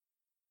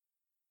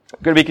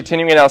We're going to be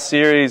continuing in our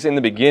series in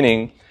the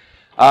beginning,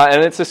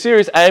 and it's a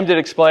series aimed at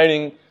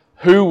explaining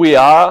who we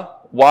are,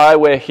 why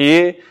we're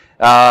here,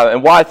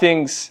 and why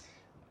things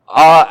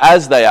are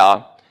as they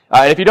are.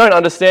 And if you don't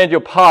understand your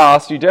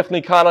past, you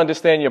definitely can't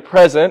understand your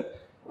present,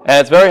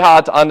 and it's very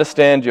hard to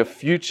understand your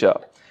future.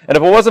 And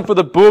if it wasn't for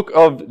the book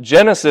of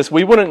Genesis,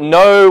 we wouldn't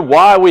know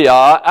why we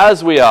are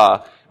as we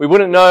are. We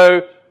wouldn't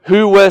know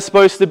who we're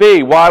supposed to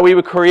be, why we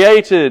were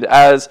created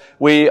as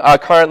we are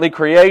currently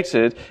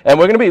created. And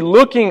we're going to be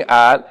looking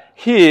at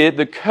here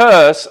the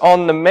curse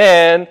on the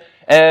man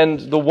and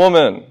the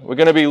woman. We're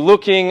going to be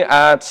looking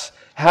at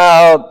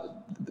how,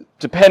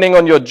 depending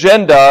on your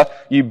gender,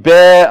 you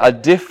bear a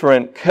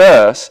different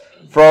curse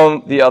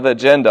from the other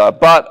gender.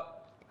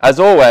 But, as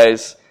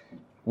always,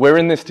 we're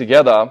in this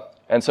together,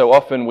 and so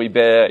often we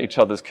bear each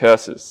other's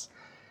curses.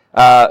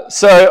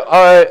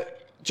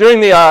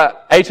 During the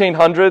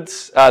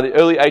 1800s, the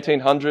early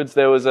 1800s,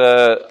 there was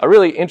a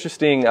really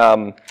interesting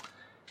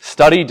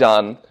study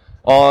done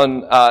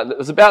on, it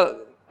was about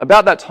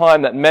that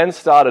time that men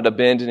started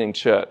abandoning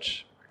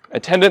church.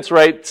 Attendance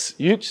rates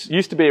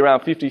used to be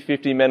around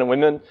 50-50 men and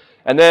women,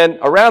 and then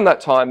around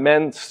that time,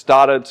 men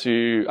started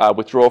to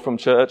withdraw from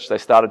church. They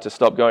started to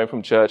stop going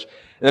from church.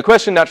 And the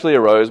question naturally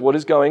arose, what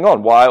is going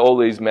on? Why are all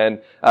these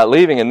men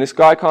leaving? And this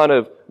guy kind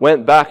of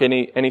went back and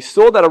he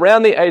saw that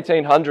around the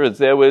 1800s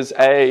there was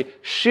a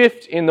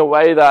shift in the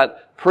way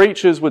that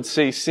preachers would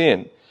see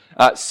sin.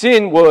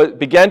 Sin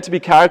began to be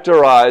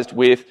characterized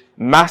with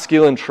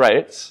masculine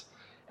traits,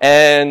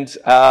 and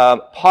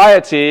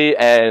piety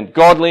and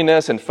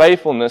godliness and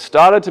faithfulness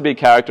started to be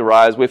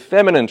characterized with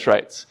feminine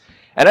traits.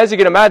 And as you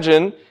can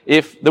imagine,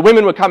 if the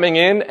women were coming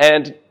in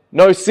and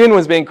no sin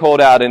was being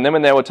called out in them,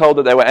 and they were told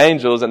that they were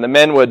angels and the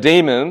men were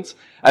demons,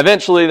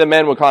 eventually the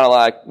men were kind of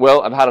like,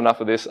 well, I've had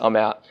enough of this, I'm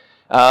out.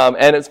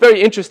 And it's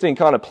very interesting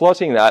kind of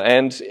plotting that,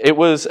 and it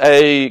was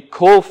a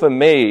call for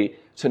me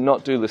to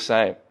not do the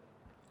same.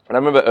 And I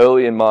remember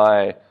early in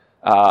my,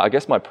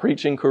 my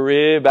preaching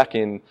career back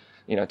in,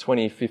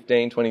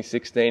 2015,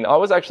 2016, I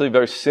was actually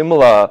very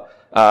similar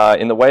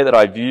in the way that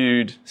I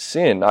viewed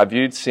sin. I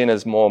viewed sin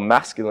as more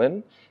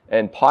masculine,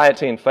 and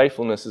piety and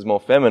faithfulness is more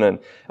feminine.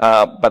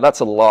 But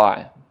that's a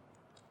lie.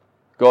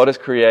 God has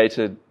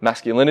created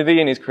masculinity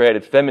and He's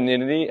created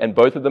femininity, and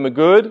both of them are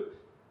good.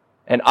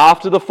 And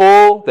after the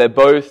fall, they're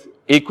both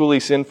equally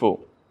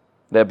sinful.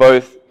 They're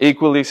both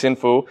equally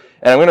sinful.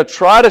 And I'm going to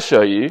try to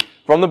show you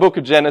from the book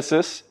of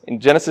Genesis, in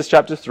Genesis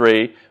chapter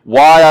 3,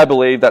 why I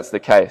believe that's the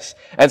case.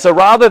 And so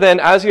rather than,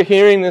 as you're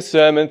hearing this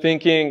sermon,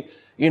 thinking,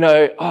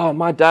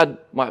 my dad,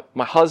 my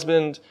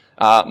husband,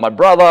 my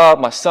brother,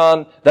 my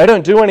son, they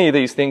don't do any of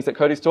these things that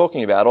Cody's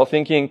talking about. Or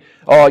thinking,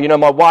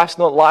 my wife's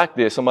not like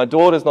this, or my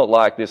daughter's not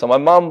like this, or my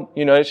mum,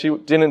 she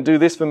didn't do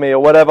this for me, or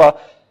whatever.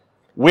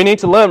 We need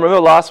to learn.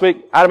 Remember last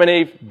week, Adam and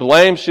Eve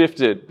blame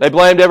shifted. They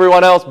blamed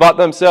everyone else but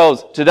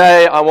themselves.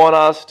 Today, I want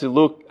us to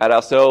look at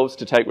ourselves,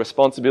 to take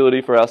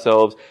responsibility for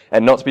ourselves,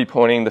 and not to be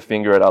pointing the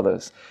finger at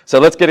others. So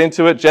let's get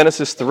into it.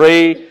 Genesis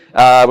 3,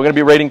 we're going to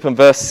be reading from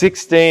verse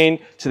 16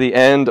 to the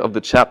end of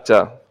the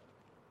chapter.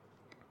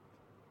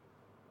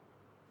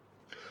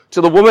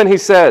 To the woman he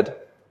said,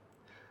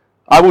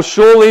 I will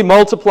surely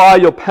multiply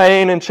your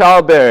pain in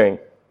childbearing.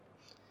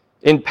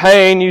 In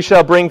pain you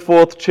shall bring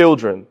forth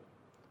children.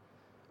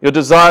 Your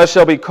desire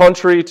shall be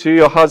contrary to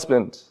your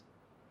husband,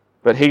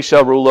 but he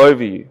shall rule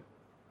over you.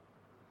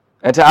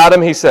 And to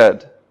Adam he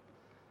said,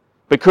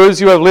 because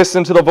you have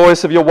listened to the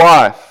voice of your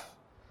wife,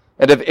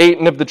 and have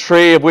eaten of the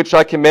tree of which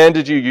I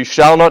commanded you, you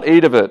shall not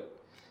eat of it.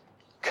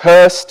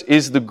 Cursed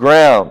is the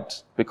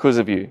ground because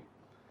of you.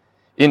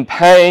 In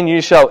pain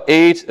you shall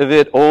eat of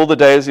it all the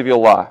days of your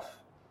life.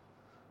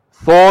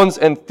 Thorns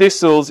and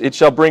thistles it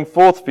shall bring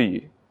forth for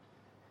you,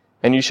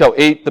 and you shall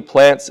eat the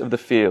plants of the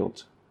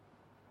field.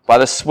 By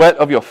the sweat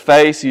of your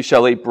face you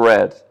shall eat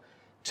bread,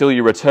 till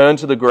you return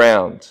to the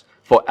ground.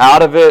 For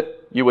out of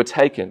it you were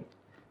taken,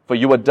 for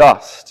you are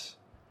dust,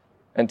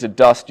 and to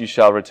dust you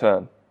shall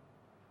return.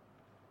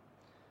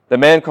 The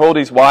man called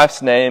his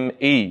wife's name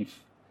Eve,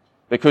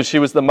 because she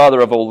was the mother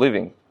of all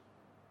living.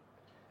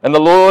 And the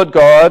Lord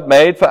God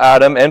made for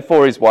Adam and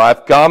for his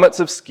wife garments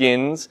of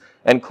skins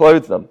and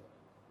clothed them.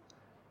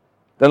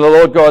 Then the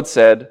Lord God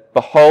said,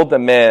 behold, the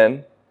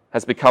man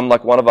has become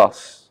like one of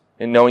us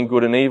in knowing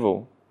good and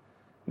evil.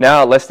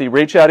 Now, lest he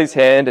reach out his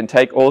hand and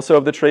take also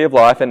of the tree of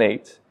life and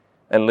eat,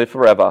 and live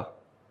forever.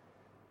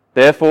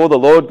 Therefore the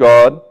Lord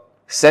God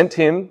sent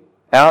him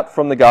out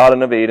from the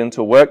Garden of Eden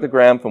to work the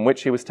ground from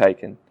which he was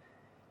taken.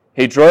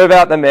 He drove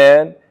out the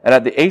man, and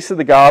at the east of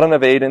the Garden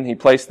of Eden he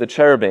placed the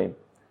cherubim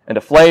and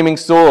a flaming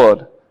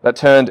sword that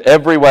turned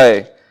every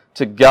way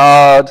to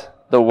guard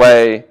the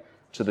way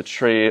to the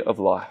tree of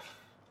life.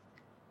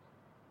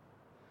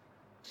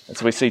 And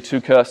so we see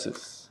two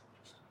curses.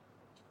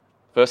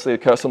 Firstly, the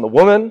curse on the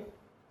woman,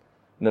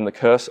 and then the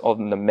curse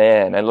on the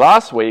man. And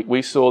last week,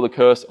 we saw the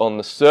curse on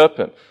the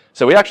serpent.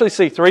 So we actually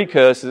see three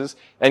curses,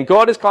 and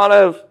God is kind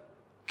of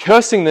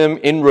cursing them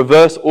in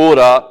reverse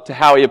order to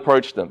how He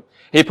approached them.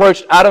 He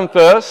approached Adam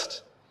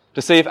first,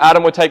 to see if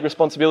Adam would take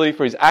responsibility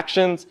for his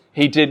actions.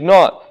 He did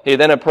not. He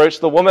then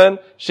approached the woman.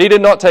 She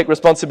did not take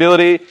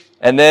responsibility.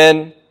 And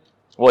then,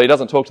 he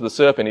doesn't talk to the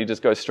serpent. He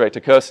just goes straight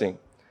to cursing.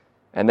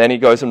 And then he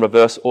goes in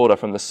reverse order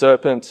from the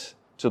serpent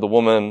to the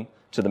woman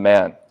to the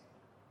man.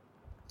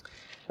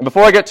 And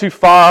before I get too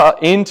far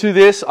into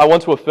this, I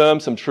want to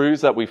affirm some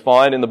truths that we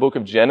find in the book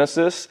of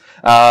Genesis,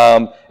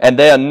 and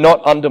they are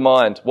not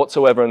undermined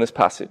whatsoever in this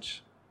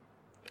passage.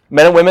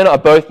 Men and women are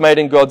both made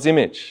in God's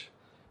image.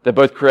 They're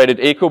both created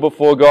equal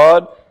before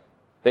God.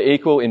 They're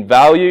equal in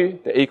value.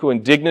 They're equal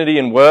in dignity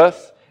and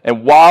worth.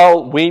 And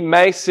while we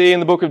may see in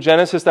the book of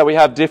Genesis that we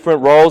have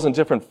different roles and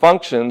different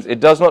functions, it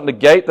does not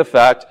negate the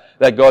fact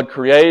that God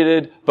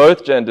created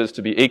both genders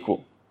to be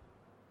equal.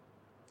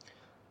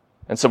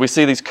 And so we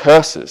see these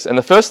curses. And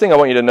the first thing I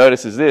want you to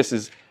notice is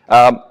this,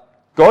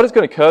 God is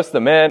going to curse the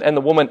man and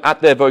the woman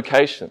at their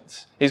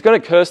vocations. He's going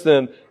to curse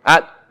them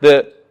at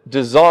the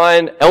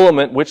design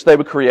element which they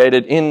were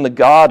created in the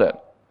garden.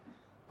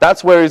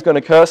 That's where he's going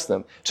to curse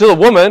them. To the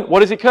woman,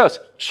 what does he curse?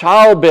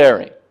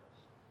 Childbearing.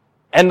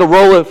 And the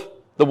role of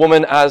the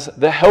woman as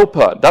the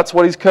helper. That's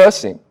what he's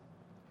cursing.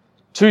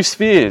 Two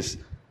spheres,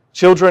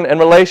 children and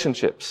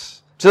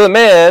relationships. To the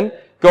man,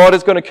 God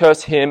is going to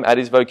curse him at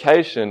his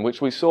vocation,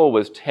 which we saw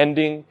was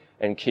tending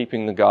and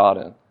keeping the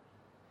garden.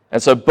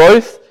 And so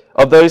both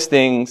of those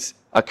things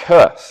are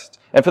cursed.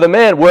 And for the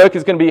man, work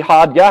is going to be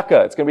hard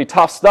yakka. It's going to be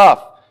tough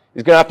stuff.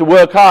 He's going to have to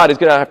work hard. He's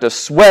going to have to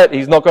sweat.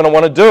 He's not going to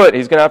want to do it.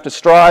 He's going to have to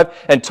strive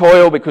and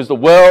toil because the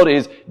world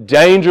is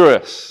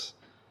dangerous.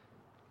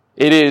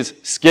 It is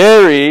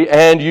scary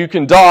and you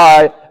can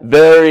die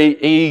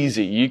very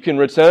easy. You can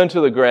return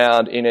to the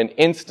ground in an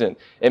instant.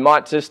 It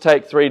might just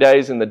take 3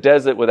 days in the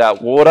desert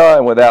without water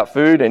and without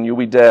food and you'll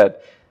be dead.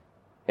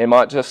 It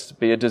might just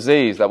be a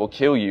disease that will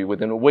kill you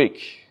within a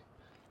week.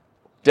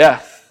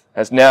 Death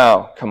has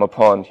now come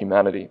upon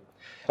humanity.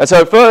 And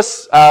so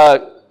first,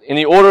 in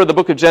the order of the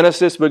book of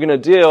Genesis, we're going to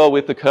deal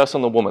with the curse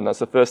on the woman. That's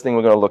the first thing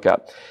we're going to look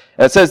at.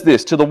 And it says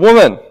this, to the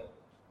woman,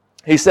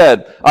 he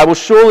said, I will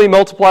surely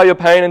multiply your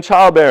pain and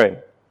childbearing.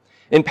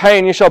 In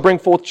pain you shall bring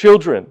forth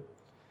children.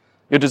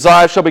 Your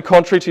desire shall be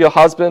contrary to your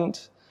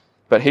husband,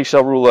 but he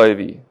shall rule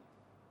over you.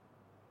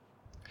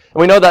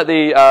 And we know that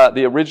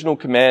the original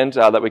command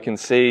that we can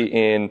see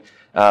in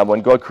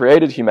when God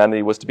created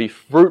humanity was to be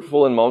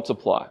fruitful and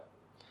multiply.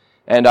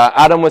 And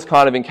Adam was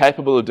kind of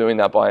incapable of doing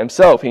that by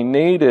himself. He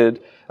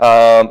needed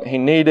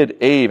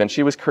Eve, and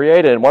she was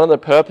created. And one of the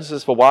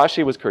purposes for why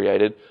she was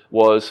created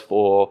was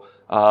for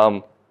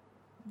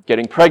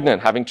getting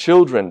pregnant, having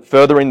children,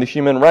 furthering the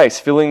human race,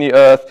 filling the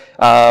earth,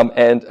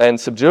 and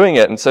subduing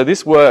it. And so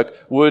this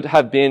work would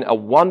have been a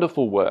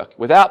wonderful work,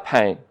 without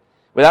pain,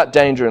 without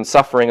danger and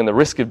suffering and the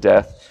risk of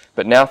death.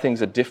 But now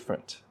things are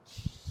different.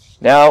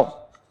 Now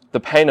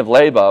the pain of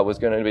labor was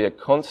going to be a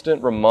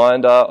constant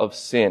reminder of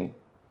sin.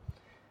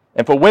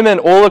 And for women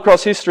all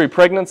across history,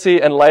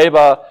 pregnancy and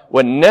labor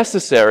were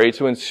necessary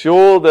to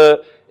ensure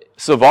the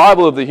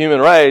survival of the human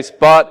race,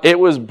 but it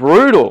was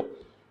brutal.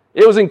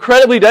 It was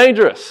incredibly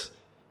dangerous.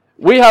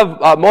 We have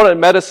modern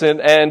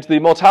medicine, and the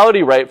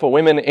mortality rate for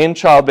women in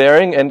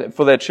childbearing and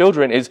for their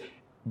children is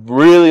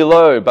really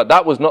low, but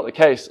that was not the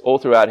case all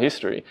throughout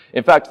history.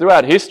 In fact,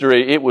 throughout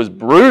history, it was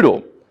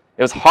brutal.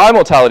 It was high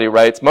mortality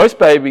rates. Most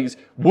babies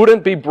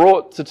wouldn't be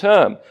brought to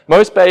term.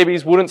 Most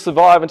babies wouldn't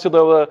survive until they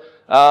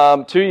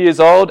were 2 years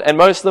old, and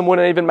most of them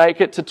wouldn't even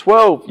make it to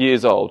 12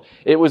 years old.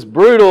 It was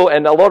brutal,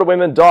 and a lot of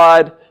women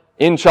died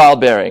in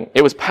childbearing.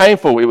 It was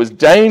painful. It was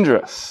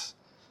dangerous.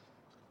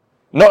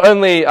 Not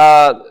only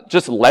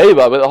just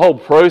labor, but the whole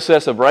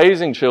process of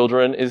raising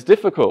children is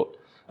difficult.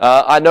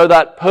 I know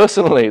that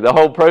personally. The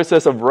whole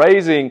process of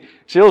raising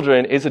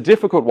children is a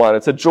difficult one.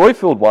 It's a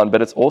joy-filled one,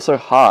 but it's also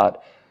hard.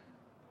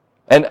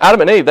 And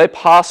Adam and Eve, they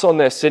pass on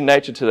their sin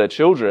nature to their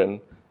children.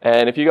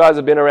 And if you guys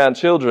have been around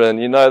children,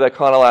 you know they're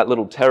kind of like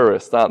little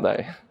terrorists, aren't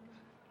they?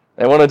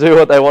 They want to do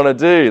what they want to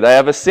do. They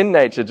have a sin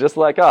nature just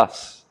like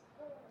us.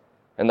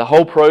 And the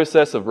whole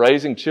process of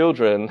raising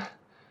children,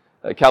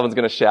 Calvin's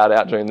going to shout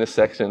out during this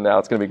section now.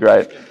 It's going to be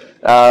great.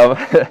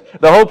 The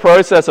whole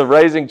process of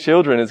raising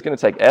children is going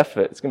to take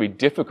effort. It's going to be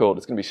difficult.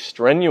 It's going to be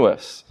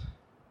strenuous.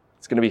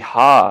 It's going to be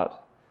hard.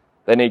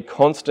 They need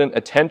constant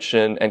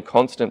attention and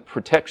constant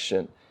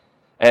protection.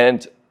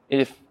 And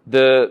if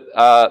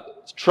the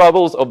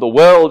troubles of the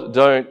world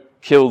don't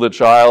kill the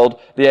child,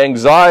 the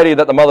anxiety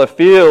that the mother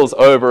feels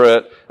over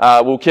it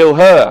will kill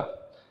her.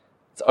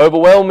 It's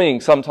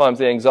overwhelming sometimes,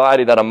 the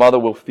anxiety that a mother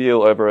will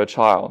feel over a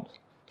child.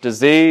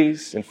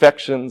 Disease,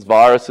 infections,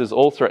 viruses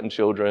all threaten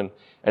children.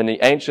 And in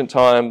the ancient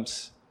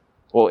times,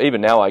 or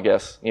even now I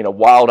guess,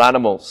 wild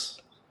animals,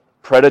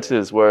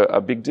 predators were a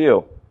big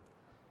deal.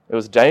 It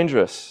was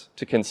dangerous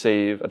to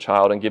conceive a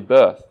child and give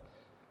birth.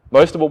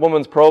 Most of a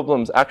woman's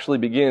problems actually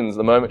begins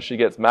the moment she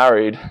gets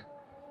married,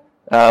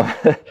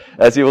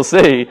 as you will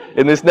see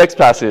in this next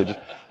passage.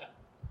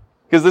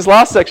 Because this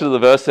last section of the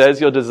verse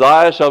says, your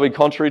desire shall be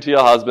contrary to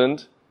your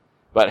husband,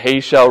 but he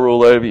shall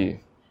rule over you.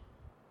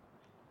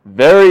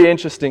 Very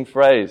interesting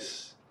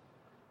phrase.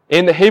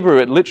 In the Hebrew,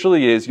 it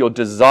literally is, your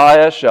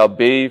desire shall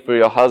be for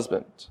your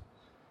husband.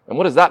 And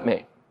what does that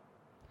mean?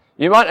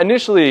 You might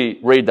initially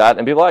read that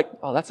and be like,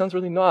 oh, that sounds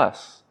really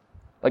nice.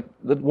 Like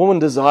the woman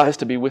desires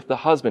to be with the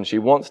husband. She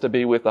wants to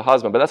be with the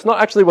husband. But that's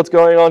not actually what's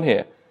going on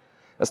here.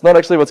 That's not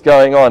actually what's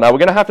going on. We're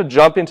going to have to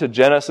jump into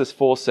Genesis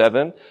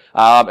 4:7,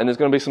 and there's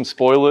going to be some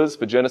spoilers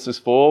for Genesis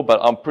 4, but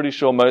I'm pretty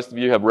sure most of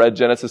you have read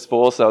Genesis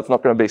 4, so it's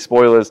not going to be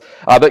spoilers.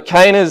 But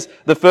Cain is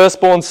the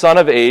firstborn son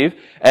of Eve,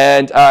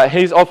 and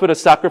he's offered a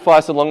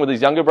sacrifice along with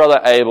his younger brother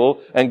Abel,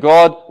 and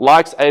God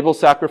likes Abel's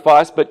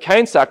sacrifice, but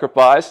Cain's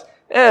sacrifice,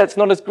 it's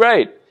not as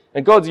great.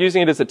 And God's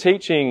using it as a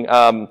teaching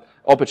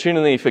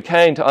opportunity for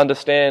Cain to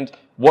understand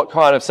what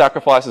kind of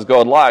sacrifices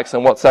God likes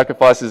and what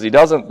sacrifices he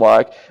doesn't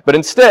like, but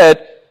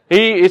instead,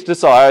 he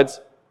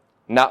decides,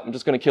 I'm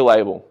just going to kill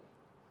Abel.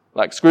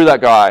 Like, screw that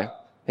guy.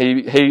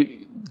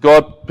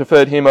 God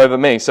preferred him over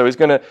me. So he's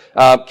going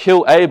to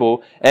kill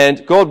Abel.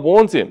 And God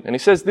warns him. And he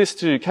says this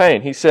to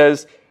Cain. He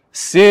says,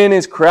 sin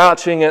is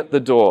crouching at the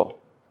door.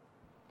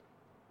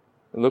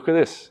 And look at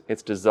this.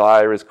 Its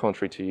desire is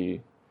contrary to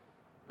you,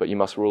 but you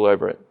must rule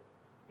over it.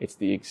 It's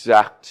the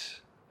exact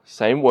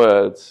same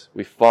words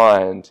we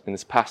find in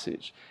this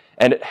passage.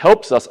 And it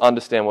helps us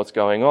understand what's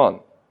going on.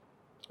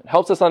 It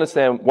helps us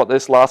understand what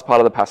this last part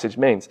of the passage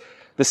means.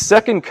 The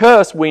second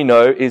curse we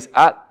know is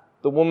at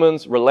the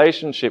woman's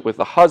relationship with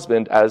the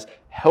husband as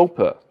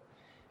helper.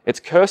 It's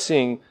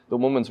cursing the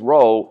woman's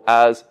role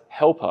as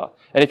helper.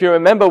 And if you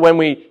remember when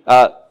we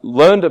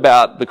learned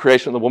about the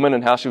creation of the woman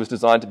and how she was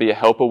designed to be a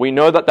helper, we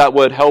know that that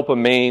word helper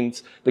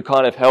means the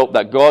kind of help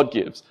that God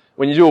gives.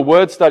 When you do a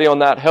word study on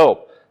that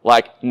help,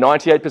 like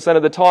 98%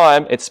 of the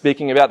time, it's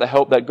speaking about the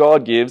help that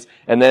God gives,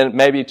 and then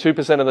maybe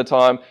 2% of the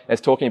time, it's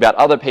talking about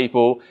other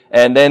people,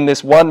 and then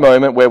this one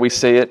moment where we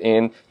see it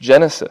in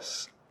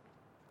Genesis.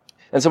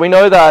 And so we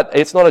know that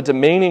it's not a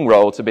demeaning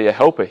role to be a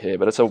helper here,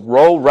 but it's a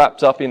role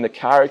wrapped up in the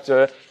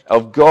character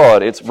of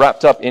God. It's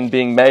wrapped up in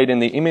being made in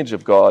the image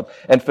of God.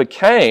 And for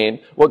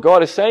Cain, what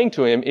God is saying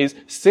to him is,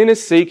 sin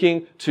is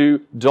seeking to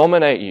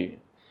dominate you.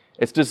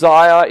 Its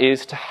desire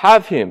is to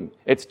have him.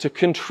 It's to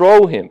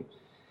control him.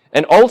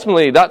 And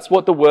ultimately, that's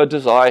what the word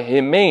desire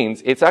here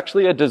means. It's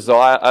actually a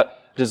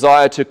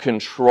desire to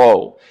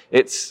control.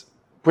 It's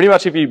pretty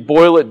much, if you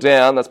boil it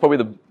down, that's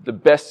probably the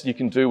best you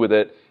can do with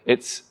it.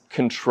 It's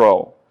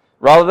control.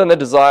 Rather than the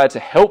desire to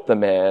help the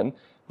man,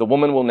 the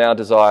woman will now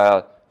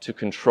desire to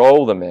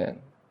control the man.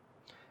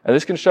 And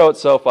this can show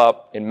itself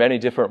up in many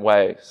different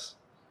ways.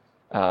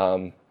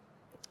 In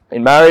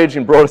marriage,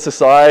 in broader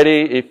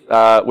society, if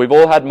we've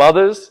all had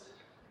mothers,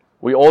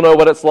 we all know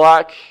what it's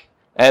like,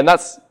 and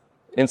that's,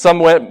 in some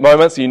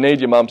moments, you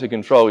need your mum to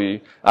control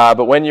you.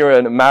 But when you're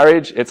in a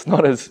marriage, it's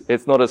not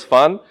as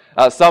fun.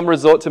 Some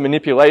resort to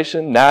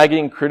manipulation,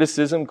 nagging,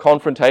 criticism,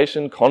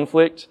 confrontation,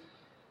 conflict.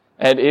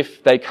 And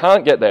if they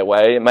can't get their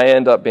way, it may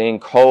end up being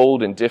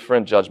cold,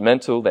 indifferent,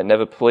 judgmental. They're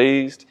never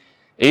pleased.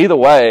 Either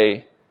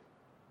way,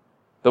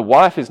 the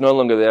wife is no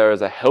longer there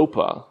as a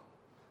helper,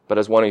 but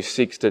as one who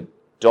seeks to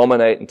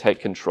dominate and take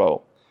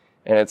control.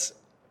 And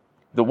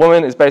the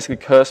woman is basically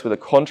cursed with a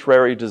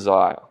contrary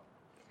desire.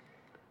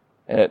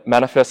 And it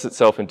manifests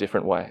itself in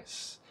different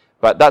ways.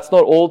 But that's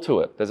not all to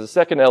it. There's a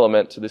second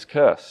element to this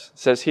curse. It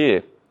says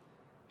here,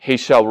 he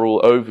shall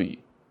rule over you.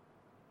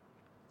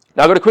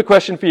 Now I've got a quick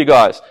question for you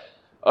guys.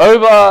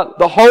 Over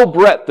the whole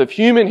breadth of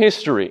human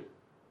history,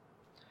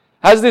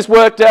 has this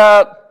worked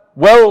out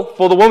well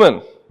for the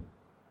woman?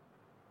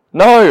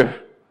 No,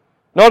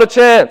 not a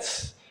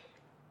chance.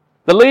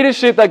 The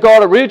leadership that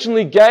God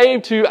originally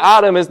gave to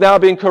Adam has now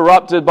been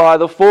corrupted by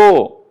the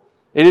fall.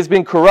 It has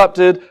been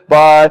corrupted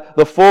by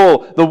the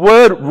fall. The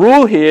word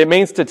rule here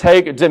means to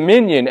take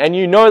dominion. And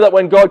you know that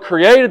when God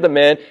created the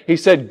man, he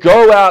said,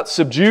 go out,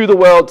 subdue the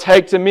world,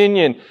 take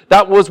dominion.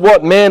 That was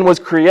what man was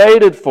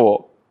created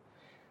for.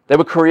 They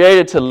were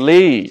created to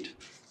lead.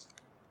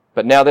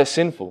 But now they're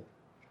sinful.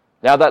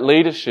 Now that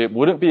leadership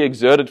wouldn't be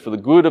exerted for the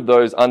good of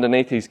those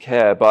underneath his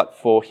care, but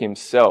for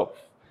himself.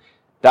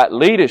 That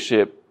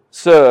leadership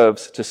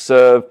serves to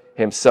serve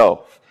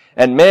himself.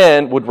 And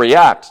man would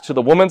react to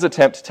the woman's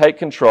attempt to take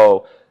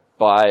control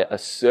by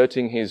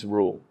asserting his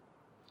rule.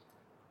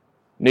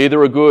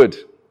 Neither are good.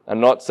 I'm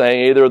not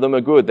saying either of them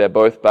are good. They're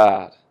both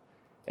bad.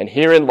 And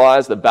herein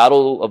lies the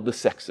battle of the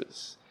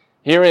sexes.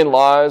 Herein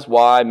lies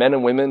why men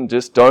and women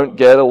just don't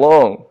get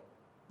along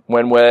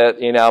when we're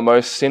in our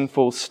most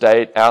sinful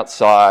state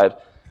outside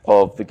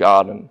of the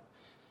garden.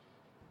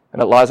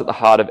 And it lies at the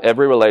heart of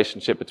every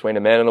relationship between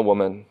a man and a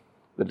woman,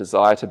 the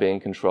desire to be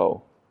in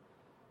control.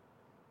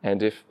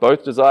 And if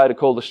both desire to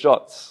call the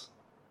shots,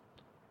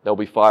 there'll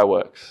be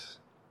fireworks.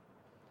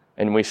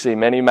 And we see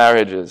many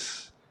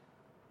marriages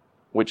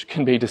which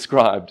can be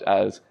described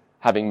as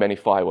having many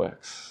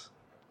fireworks.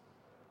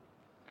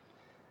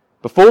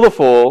 Before the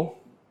fall,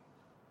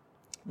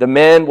 the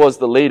man was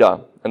the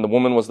leader and the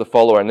woman was the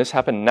follower. And this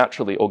happened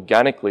naturally,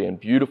 organically, and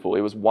beautiful.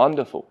 It was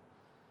wonderful.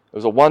 It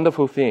was a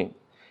wonderful thing.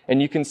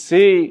 And you can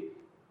see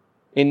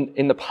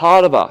in the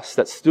part of us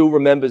that still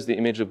remembers the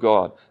image of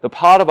God, the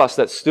part of us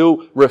that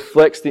still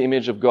reflects the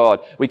image of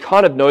God, we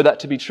kind of know that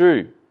to be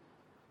true.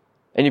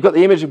 And you've got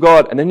the image of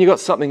God, and then you've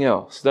got something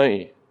else, don't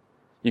you?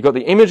 You've got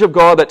the image of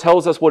God that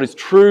tells us what is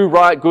true,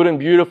 right, good, and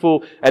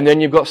beautiful, and then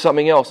you've got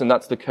something else, and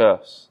that's the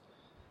curse.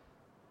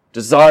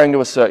 Desiring to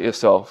assert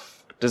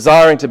yourself,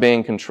 desiring to be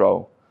in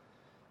control.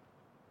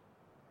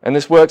 And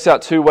this works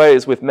out two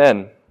ways with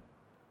men.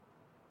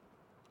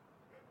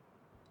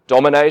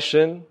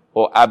 Domination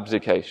or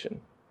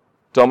abdication.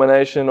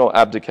 Domination or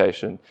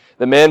abdication.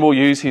 The man will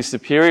use his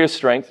superior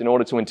strength in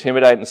order to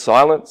intimidate and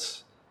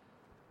silence,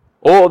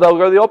 or they'll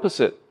go the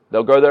opposite.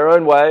 They'll go their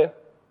own way,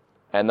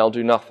 and they'll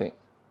do nothing.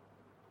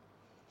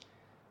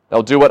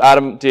 They'll do what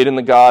Adam did in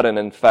the garden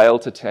and fail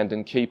to tend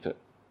and keep it.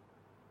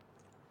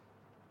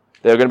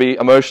 They're going to be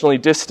emotionally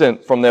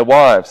distant from their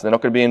wives. They're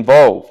not going to be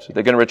involved.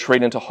 They're going to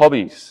retreat into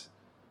hobbies.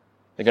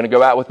 They're going to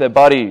go out with their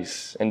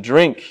buddies and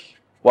drink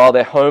while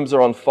their homes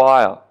are on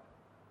fire.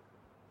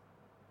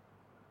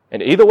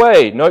 And either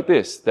way, note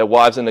this, their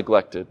wives are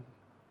neglected.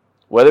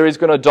 Whether he's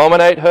going to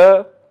dominate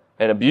her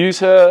and abuse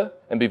her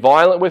and be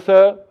violent with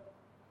her,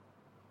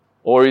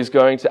 or he's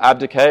going to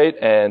abdicate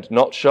and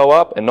not show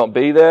up and not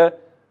be there,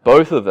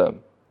 both of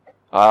them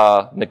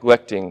are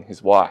neglecting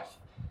his wife.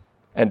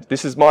 And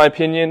this is my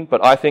opinion,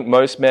 but I think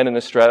most men in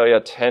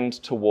Australia tend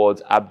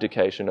towards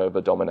abdication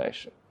over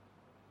domination.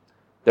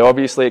 There are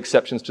obviously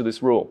exceptions to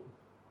this rule.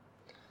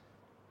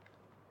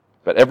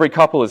 But every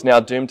couple is now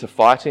doomed to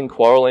fighting,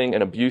 quarreling,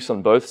 and abuse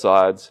on both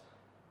sides.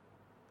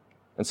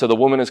 And so the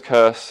woman is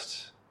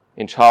cursed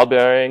in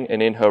childbearing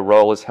and in her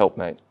role as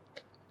helpmate.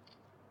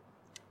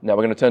 Now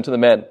we're going to turn to the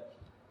men.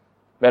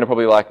 Men are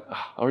probably like, oh,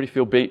 I already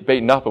feel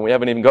beaten up and we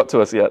haven't even got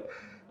to us yet.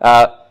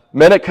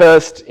 Men are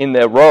cursed in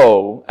their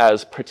role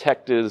as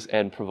protectors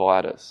and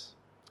providers.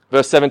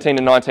 Verse 17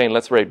 and 19,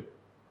 let's read.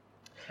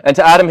 And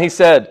to Adam he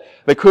said,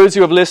 because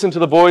you have listened to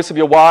the voice of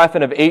your wife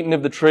and have eaten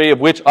of the tree of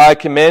which I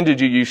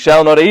commanded you, you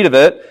shall not eat of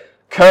it.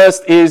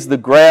 Cursed is the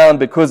ground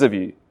because of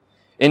you.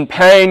 In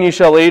pain you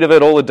shall eat of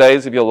it all the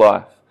days of your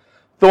life.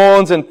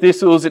 Thorns and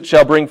thistles it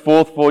shall bring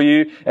forth for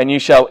you, and you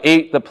shall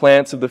eat the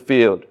plants of the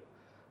field.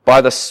 By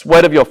the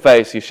sweat of your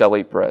face you shall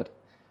eat bread,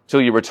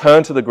 till you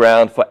return to the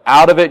ground, for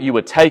out of it you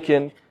were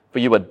taken, for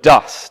you are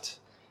dust,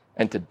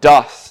 and to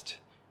dust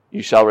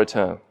you shall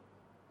return.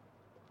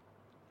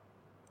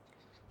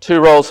 Two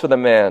roles for the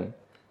man.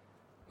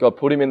 God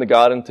put him in the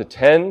garden to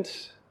tend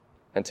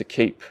and to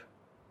keep.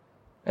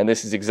 And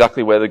this is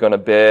exactly where they're going to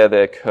bear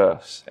their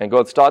curse. And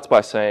God starts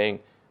by saying,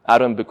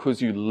 Adam,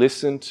 because you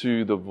listened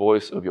to the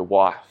voice of your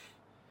wife.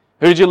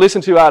 Who did you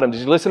listen to, Adam?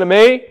 Did you listen to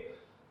me?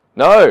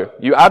 No.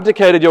 You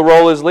abdicated your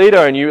role as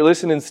leader and you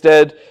listened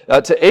instead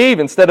to Eve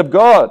instead of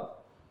God.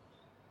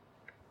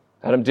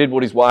 Adam did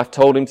what his wife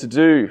told him to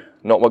do,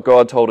 not what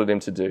God told him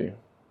to do.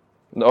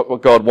 Not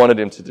what God wanted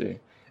him to do.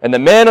 And the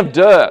man of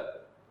dirt,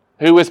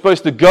 who was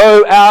supposed to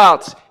go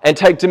out and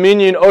take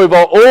dominion over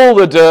all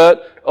the dirt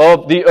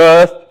of the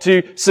earth,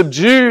 to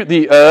subdue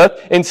the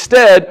earth,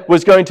 instead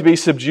was going to be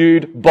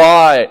subdued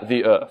by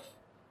the earth.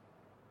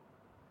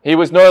 He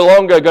was no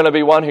longer going to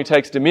be one who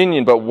takes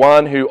dominion, but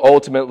one who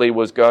ultimately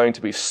was going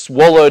to be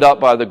swallowed up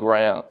by the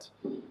ground.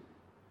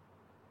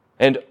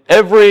 And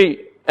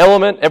every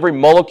element, every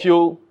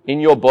molecule in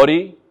your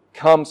body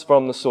comes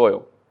from the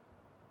soil.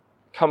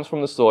 Comes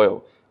from the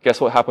soil. Guess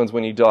what happens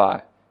when you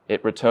die?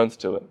 It returns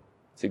to it.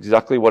 It's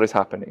exactly what is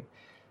happening.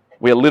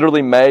 We are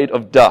literally made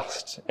of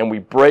dust, and we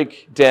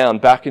break down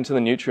back into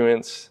the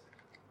nutrients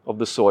of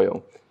the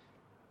soil.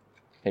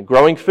 And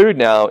growing food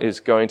now is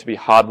going to be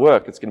hard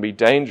work. It's going to be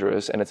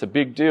dangerous, and it's a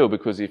big deal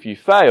because if you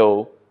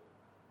fail,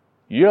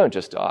 you don't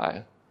just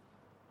die.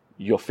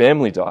 Your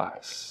family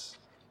dies.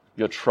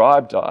 Your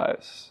tribe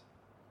dies.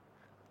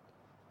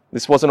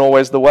 This wasn't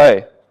always the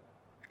way.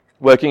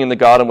 Working in the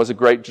garden was a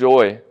great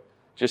joy,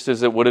 just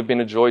as it would have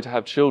been a joy to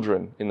have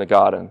children in the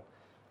garden.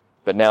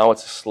 But now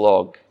it's a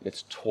slog,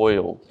 it's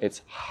toil,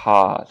 it's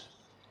hard.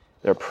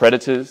 There are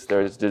predators,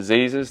 there are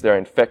diseases, there are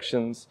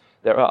infections,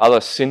 there are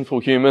other sinful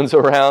humans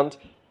around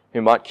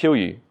who might kill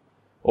you.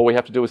 All we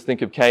have to do is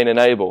think of Cain and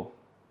Abel.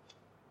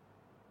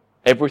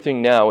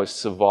 Everything now is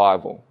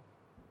survival.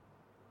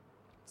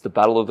 It's the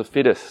battle of the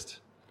fittest.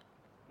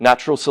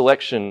 Natural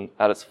selection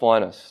at its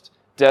finest.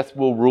 Death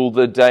will rule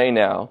the day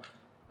now,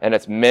 and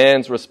it's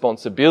man's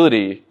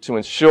responsibility to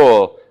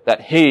ensure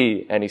that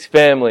he and his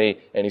family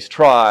and his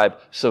tribe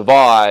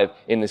survive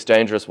in this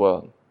dangerous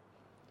world.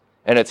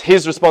 And it's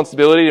his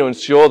responsibility to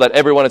ensure that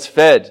everyone is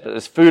fed, that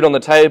there's food on the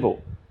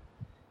table.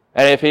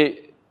 And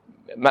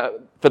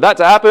for that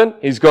to happen,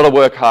 he's got to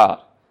work hard.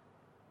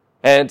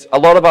 And a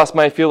lot of us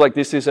may feel like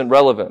this isn't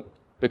relevant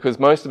because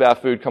most of our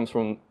food comes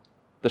from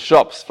the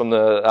shops, from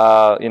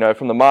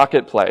the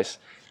marketplace.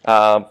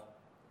 But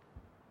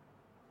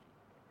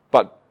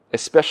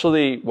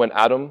especially when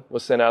Adam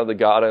was sent out of the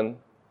garden,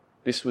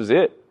 this was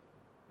it.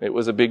 It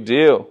was a big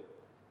deal.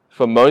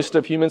 For most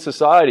of human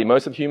society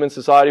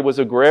was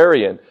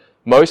agrarian.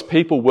 Most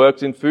people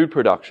worked in food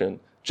production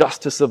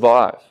just to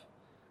survive.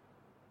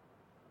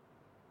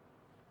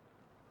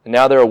 And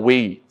now there are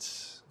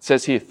weeds. It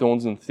says here,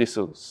 thorns and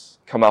thistles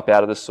come up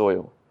out of the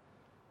soil.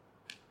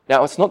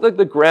 Now, it's not that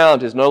the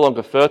ground is no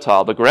longer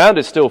fertile. The ground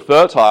is still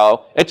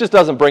fertile. It just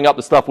doesn't bring up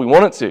the stuff we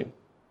want it to.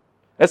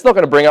 It's not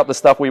going to bring up the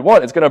stuff we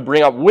want. It's going to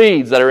bring up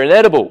weeds that are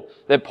inedible.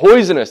 They're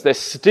poisonous. They're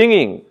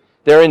stinging.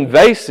 They're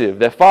invasive.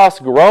 They're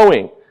fast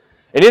growing.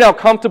 And in our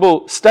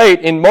comfortable state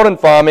in modern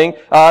farming,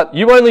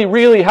 you only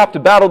really have to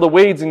battle the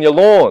weeds in your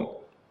lawn.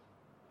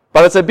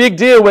 But it's a big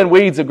deal when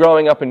weeds are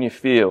growing up in your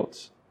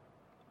fields.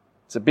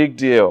 It's a big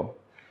deal.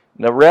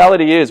 And the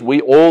reality is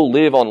we all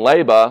live on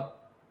labor.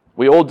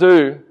 We all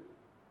do.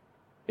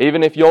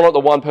 Even if you're not the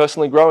one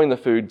personally growing the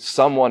food,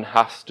 someone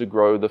has to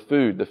grow the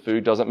food. The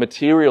food doesn't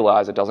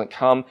materialize. It doesn't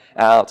come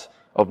out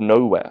of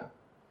nowhere.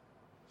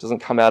 It doesn't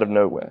come out of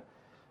nowhere.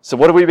 So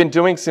what have we been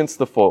doing since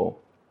the fall?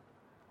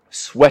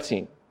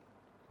 Sweating,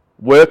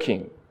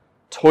 working,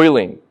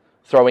 toiling,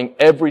 throwing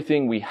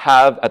everything we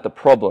have at the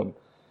problem.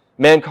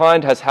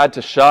 Mankind has had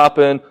to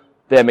sharpen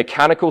their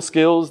mechanical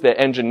skills, their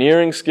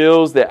engineering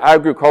skills, their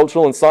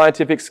agricultural and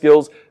scientific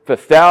skills for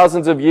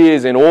thousands of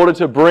years in order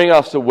to bring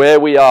us to where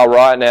we are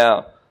right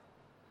now.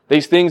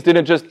 These things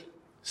didn't just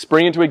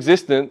spring into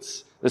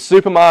existence. The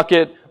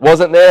supermarket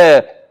wasn't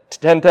there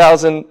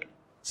 10,000,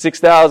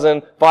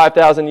 6,000,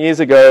 5,000 years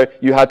ago.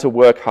 You had to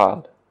work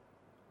hard.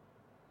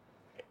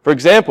 For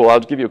example, I'll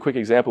give you a quick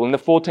example. In the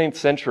 14th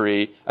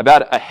century,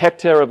 about a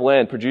hectare of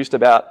land produced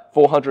about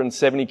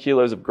 470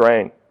 kilos of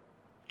grain.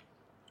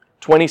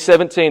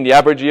 2017, the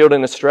average yield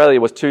in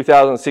Australia was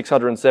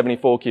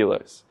 2,674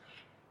 kilos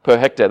per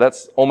hectare.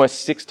 That's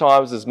almost 6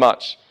 times as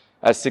much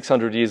as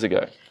 600 years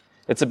ago.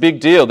 It's a big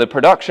deal. The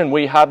production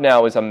we have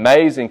now is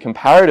amazing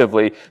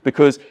comparatively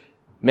because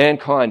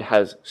mankind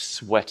has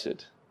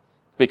sweated,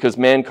 because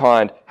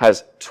mankind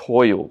has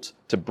toiled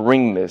to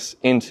bring this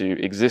into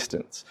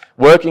existence.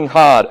 Working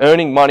hard,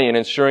 earning money, and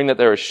ensuring that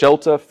there is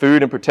shelter,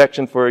 food, and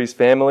protection for his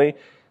family,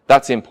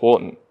 that's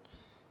important.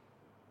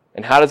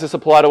 And how does this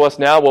apply to us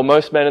now? Well,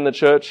 most men in the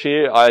church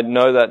here, I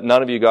know that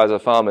none of you guys are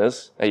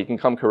farmers. You can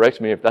come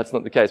correct me if that's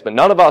not the case. But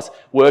none of us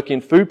work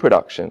in food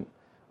production.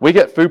 We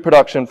get food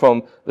production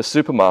from the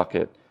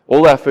supermarket.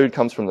 All our food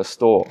comes from the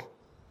store.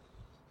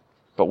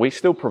 But we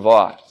still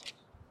provide.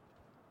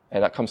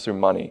 And that comes through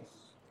money.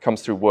 It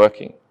comes through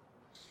working.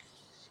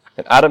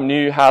 And Adam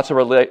knew how to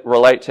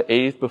relate to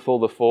Eve before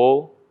the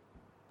fall.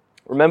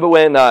 Remember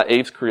when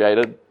Eve's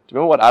created? Do you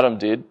remember what Adam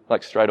did,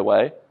 like straight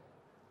away?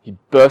 He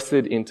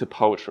bursted into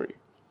poetry.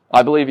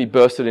 I believe he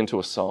bursted into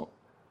a song.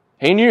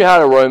 He knew how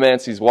to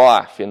romance his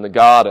wife in the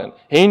garden.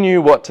 He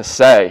knew what to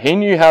say. He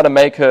knew how to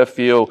make her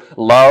feel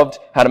loved,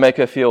 how to make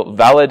her feel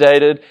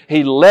validated.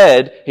 He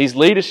led. His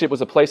leadership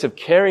was a place of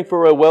caring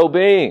for her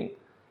well-being.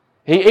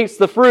 He eats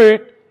the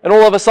fruit, and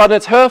all of a sudden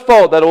it's her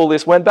fault that all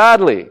this went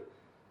badly.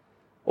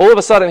 All of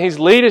a sudden his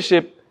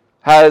leadership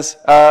has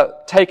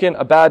taken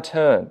a bad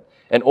turn,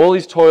 and all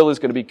his toil is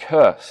going to be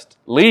cursed.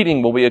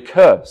 Leading will be a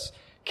curse.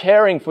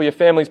 Caring for your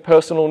family's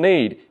personal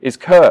need is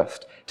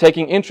cursed.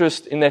 Taking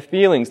interest in their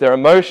feelings, their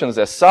emotions,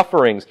 their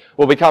sufferings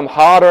will become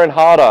harder and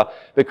harder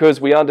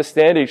because we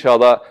understand each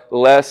other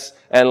less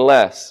and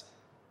less.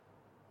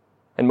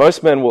 And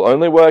most men will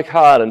only work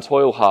hard and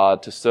toil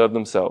hard to serve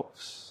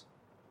themselves.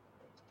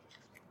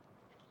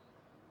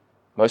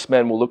 Most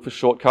men will look for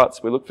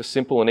shortcuts. We look for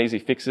simple and easy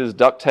fixes.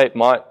 Duct tape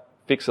might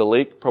fix a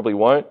leak, probably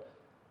won't.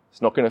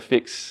 It's not going to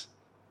fix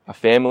a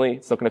family.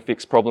 It's not going to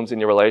fix problems in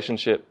your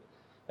relationship.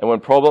 And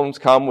when problems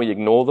come, we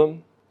ignore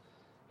them.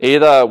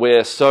 Either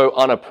we're so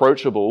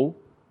unapproachable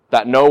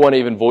that no one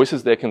even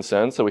voices their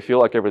concerns, so we feel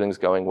like everything's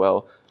going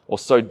well, or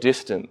so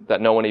distant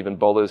that no one even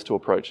bothers to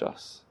approach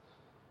us.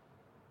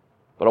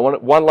 But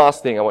one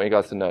last thing I want you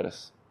guys to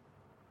notice.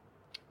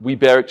 We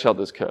bear each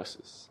other's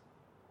curses.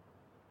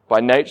 By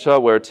nature,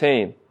 we're a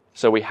team,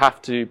 so we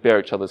have to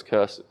bear each other's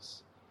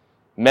curses.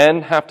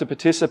 Men have to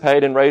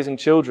participate in raising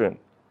children.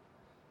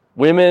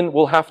 Women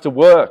will have to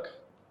work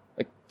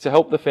to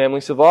help the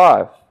family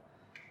survive.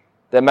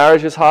 Their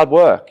marriage is hard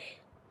work.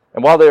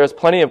 And while there is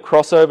plenty of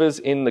crossovers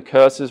in the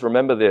curses,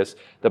 remember this,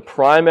 the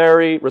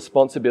primary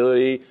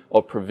responsibility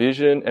of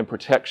provision and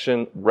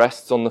protection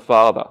rests on the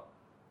father,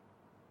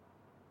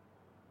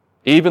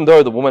 even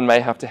though the woman may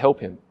have to help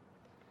him.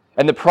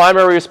 And the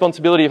primary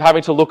responsibility of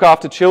having to look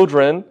after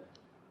children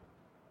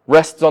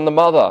rests on the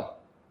mother,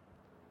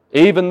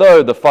 even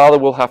though the father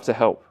will have to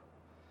help.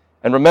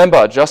 And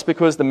remember, just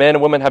because the man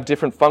and woman have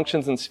different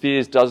functions and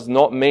spheres does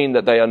not mean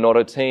that they are not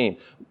a team.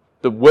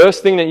 The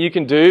worst thing that you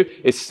can do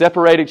is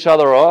separate each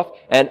other off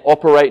and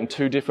operate in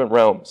 2 different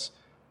realms.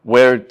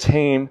 We're a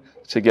team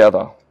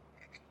together. And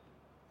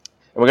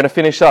we're going to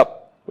finish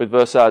up with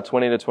verse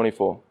 20 to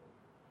 24.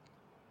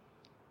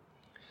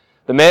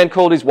 The man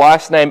called his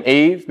wife's name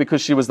Eve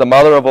because she was the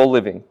mother of all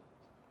living.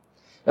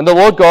 And the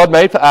Lord God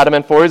made for Adam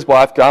and for his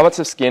wife garments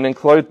of skin and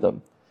clothed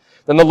them.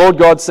 Then the Lord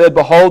God said,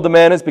 Behold, the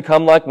man has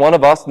become like one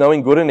of us,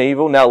 knowing good and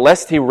evil. Now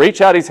lest he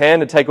reach out his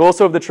hand and take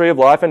also of the tree of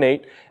life and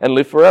eat and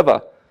live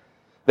forever.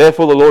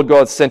 Therefore the Lord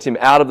God sent him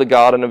out of the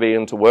Garden of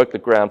Eden to work the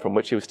ground from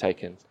which he was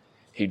taken.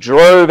 He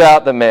drove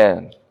out the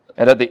man,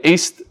 and at the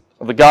east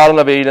of the Garden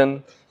of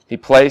Eden he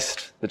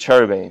placed the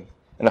cherubim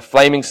and a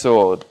flaming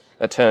sword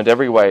that turned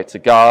every way to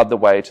guard the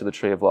way to the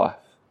tree of life.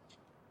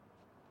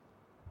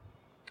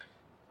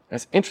 And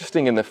it's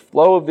interesting, in the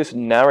flow of this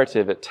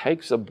narrative, it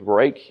takes a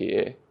break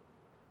here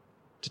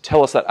to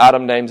tell us that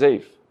Adam names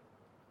Eve.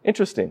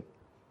 Interesting.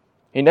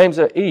 He names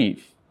her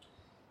Eve.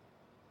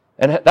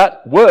 And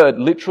that word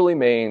literally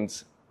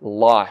means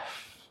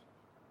life.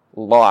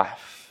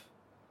 Life.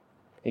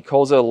 He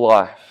calls her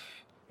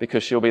life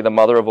because she'll be the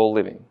mother of all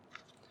living.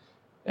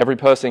 Every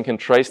person can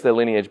trace their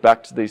lineage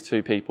back to these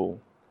two people.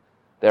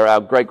 They're our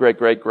great, great,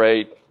 great,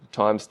 great,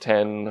 times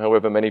 10,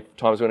 however many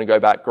times we're going to go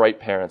back, great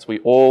parents. We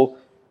all,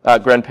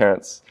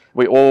 grandparents.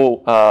 We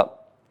all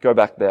go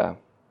back there.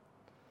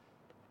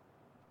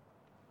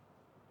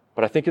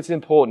 But I think it's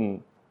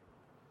important.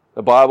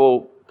 The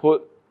Bible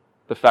put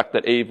the fact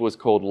that Eve was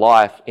called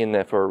life in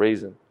there for a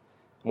reason.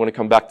 I want to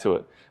come back to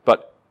it.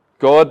 But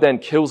God then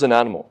kills an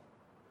animal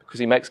because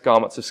he makes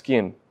garments of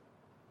skin.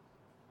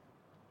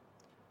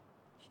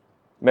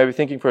 Maybe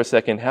thinking for a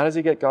second, how does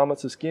he get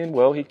garments of skin?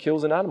 Well, he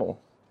kills an animal.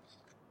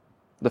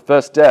 The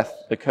first death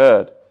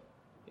occurred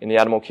in the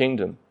animal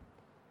kingdom,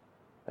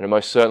 and it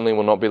most certainly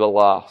will not be the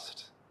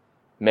last.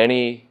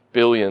 Many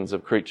billions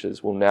of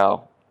creatures will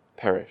now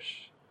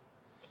perish.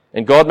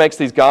 And God makes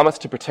these garments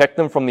to protect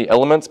them from the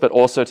elements, but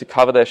also to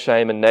cover their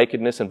shame and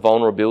nakedness and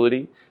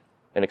vulnerability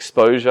and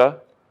exposure.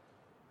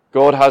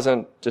 God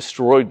hasn't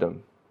destroyed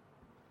them,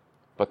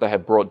 but they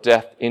have brought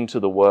death into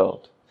the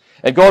world.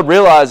 And God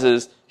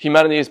realizes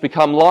humanity has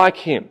become like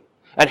him.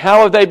 And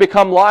how have they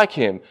become like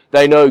him?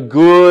 They know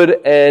good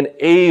and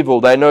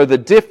evil. They know the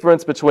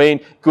difference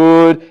between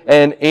good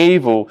and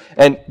evil.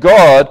 And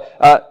God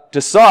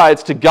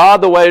decides to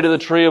guard the way to the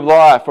tree of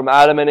life from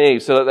Adam and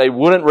Eve so that they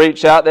wouldn't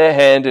reach out their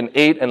hand and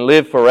eat and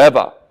live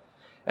forever.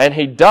 And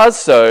he does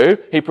so,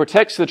 he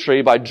protects the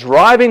tree by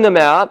driving them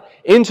out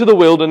into the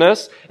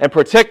wilderness and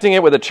protecting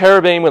it with a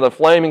cherubim with a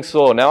flaming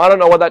sword. Now, I don't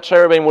know what that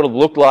cherubim would have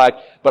looked like,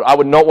 but I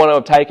would not want to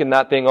have taken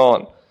that thing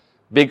on.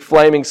 Big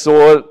flaming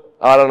sword,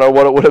 I don't know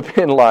what it would have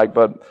been like,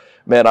 but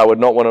man, I would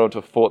not want to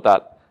have fought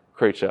that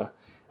creature.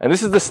 And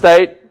this is the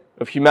state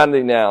of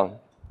humanity now.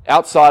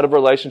 Outside of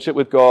relationship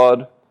with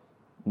God,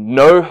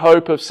 no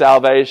hope of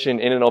salvation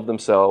in and of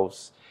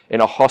themselves, in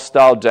a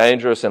hostile,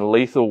 dangerous, and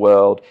lethal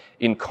world,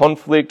 in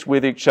conflict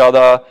with each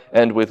other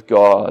and with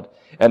God.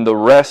 And the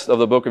rest of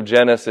the book of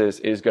Genesis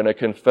is going to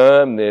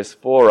confirm this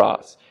for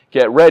us.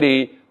 Get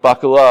ready,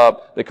 buckle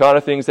up. The kind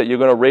of things that you're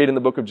going to read in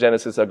the book of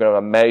Genesis are going to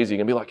amaze you.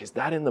 You're going to be like, is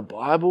that in the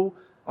Bible?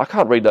 I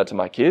can't read that to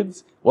my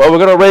kids. Well, we're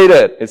going to read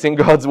it. It's in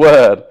God's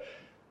Word.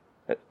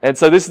 And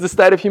so this is the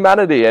state of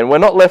humanity, and we're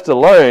not left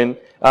alone.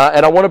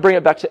 And I want to bring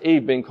it back to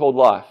Eve being called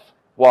life.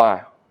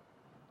 Why?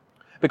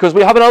 Because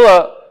we have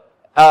another,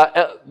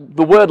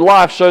 the word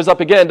life shows up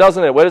again,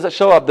 doesn't it? Where does it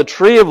show up? The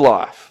tree of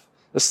life.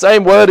 The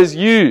same word is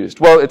used.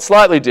 Well, it's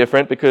slightly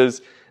different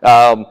because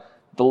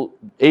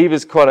Eve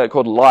is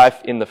called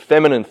life in the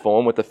feminine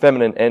form with the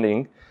feminine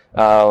ending.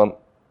 But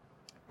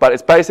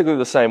it's basically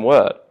the same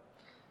word.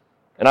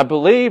 And I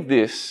believe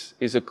this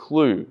is a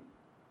clue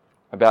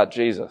about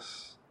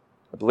Jesus.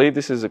 I believe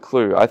this is a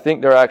clue. I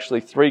think there are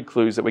actually 3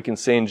 clues that we can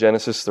see in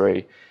Genesis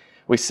 3.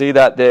 We see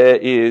that there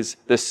is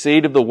the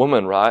seed of the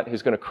woman, right,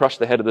 who's going to crush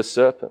the head of the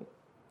serpent.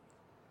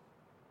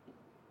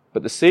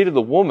 But the seed of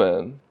the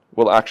woman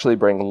will actually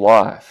bring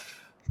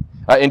life.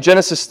 In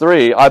Genesis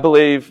 3, I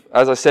believe,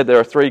 as I said, there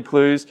are 3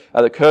 clues.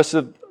 The curse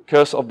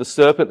of the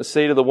serpent, the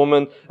seed of the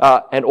woman,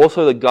 and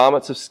also the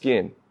garments of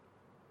skin.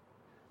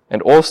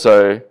 And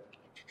also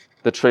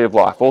the tree of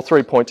life. All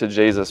 3 point to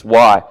Jesus.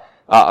 Why?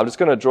 I'm just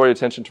going to draw your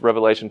attention to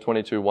Revelation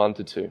 22,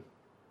 1-2.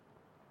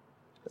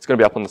 It's going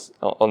to be up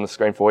on the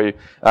screen for you.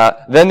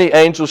 Then the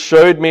angel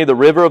showed me the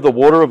river of the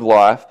water of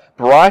life,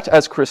 bright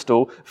as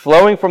crystal,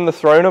 flowing from the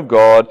throne of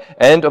God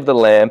and of the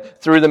Lamb,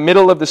 through the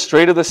middle of the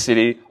street of the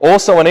city.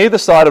 Also on either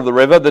side of the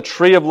river, the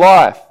tree of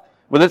life,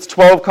 with its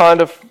 12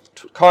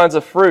 kinds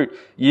of fruit,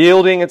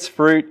 yielding its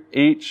fruit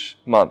each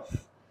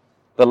month.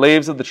 The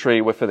leaves of the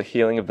tree were for the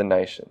healing of the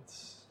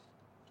nations.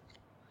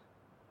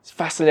 It's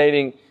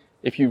fascinating.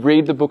 If you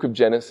read the book of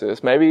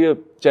Genesis, maybe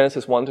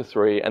Genesis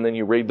 1-3, and then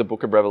you read the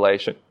book of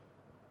Revelation,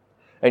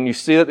 and you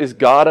see that this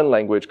garden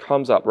language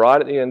comes up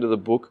right at the end of the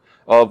book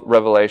of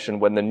Revelation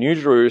when the New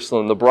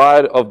Jerusalem, the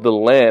bride of the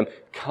Lamb,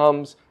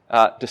 comes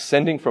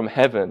descending from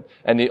heaven,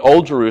 and the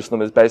old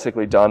Jerusalem is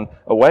basically done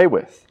away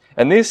with.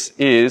 And this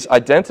is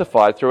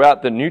identified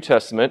throughout the New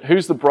Testament.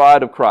 Who's the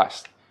bride of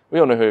Christ? We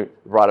all know who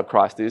the bride of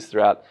Christ is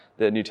throughout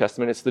the New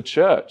Testament. It's the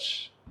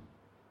church.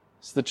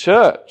 It's the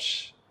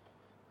church.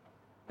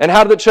 And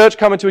how did the church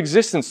come into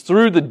existence?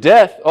 Through the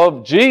death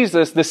of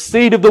Jesus, the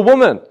seed of the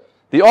woman,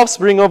 the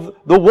offspring of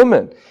the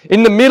woman.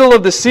 In the middle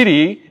of the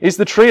city is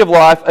the tree of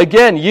life,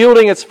 again,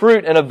 yielding its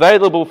fruit and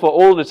available for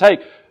all to take.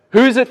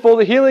 Who's it for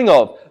the healing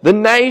of? The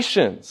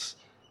nations.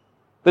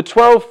 The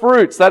 12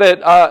 fruits that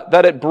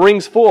it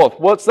brings forth.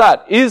 What's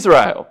that?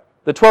 Israel.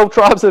 The 12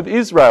 tribes of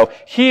Israel.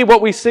 Here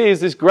what we see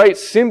is this great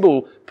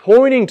symbol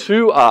pointing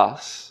to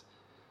us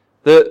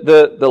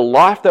the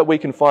life that we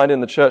can find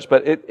in the church,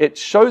 but it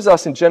shows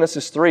us in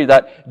Genesis 3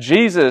 that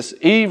Jesus,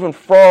 even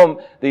from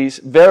these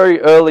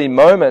very early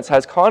moments,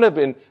 has kind of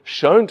been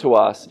shown to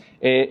us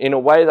in a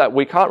way that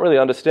we can't really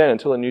understand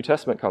until the New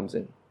Testament comes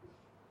in.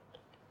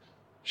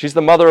 She's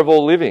the mother of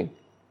all living.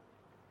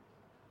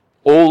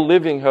 all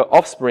living her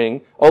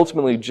offspring,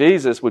 ultimately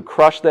Jesus, would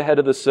crush the head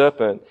of the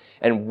serpent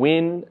and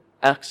win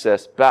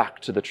access back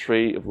to the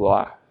tree of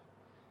life.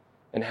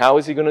 And how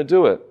is he going to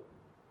do it?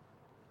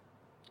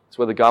 It's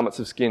where the garments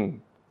of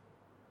skin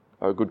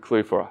are a good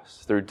clue for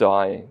us, through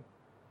dying.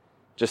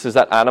 Just as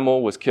that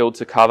animal was killed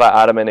to cover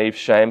Adam and Eve's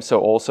shame, so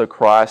also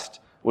Christ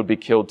would be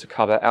killed to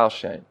cover our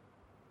shame.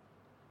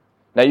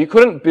 Now, you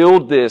couldn't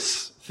build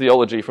this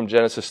theology from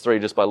Genesis 3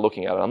 just by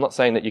looking at it. I'm not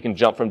saying that you can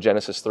jump from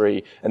Genesis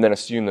 3 and then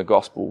assume the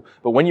gospel.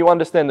 But when you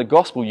understand the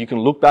gospel, you can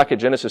look back at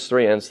Genesis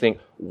 3 and think,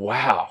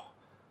 wow,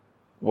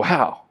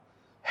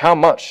 how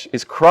much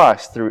is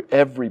Christ through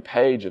every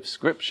page of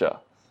Scripture?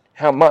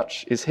 How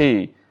much is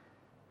he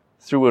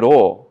through it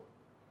all?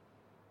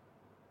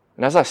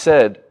 And as I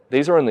said,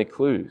 these are only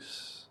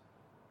clues.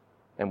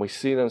 And we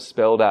see them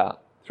spelled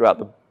out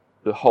throughout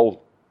the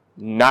whole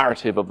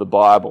narrative of the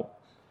Bible.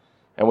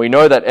 And we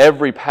know that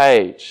every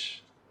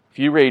page, if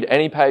you read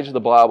any page of the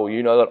Bible,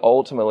 you know that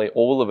ultimately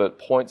all of it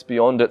points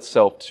beyond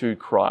itself to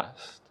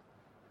Christ.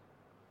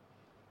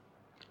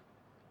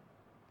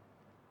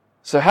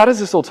 So how does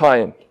this all tie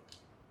in?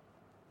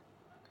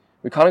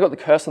 We kind of got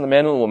the curse on the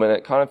man and the woman.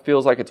 It kind of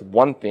feels like it's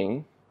one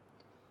thing.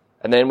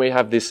 And then we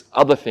have this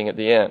other thing at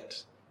the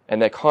end.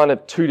 And they're kind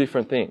of two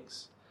different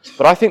things.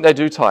 But I think they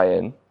do tie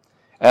in.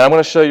 And I'm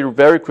going to show you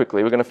very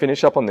quickly. We're going to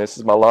finish up on this. This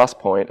is my last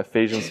point,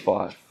 Ephesians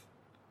 5.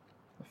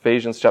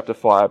 Ephesians chapter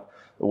 5.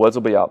 The words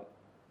will be up.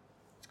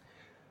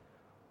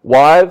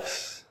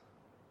 Wives,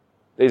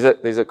 these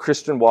are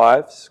Christian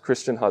wives,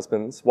 Christian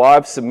husbands.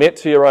 Wives, submit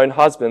to your own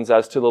husbands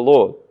as to the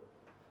Lord.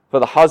 For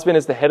the husband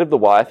is the head of the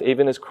wife,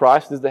 even as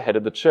Christ is the head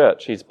of the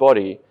church, his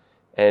body,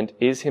 and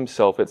is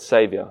himself its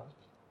Saviour.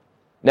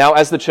 Now,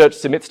 as the church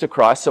submits to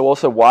Christ, so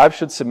also wives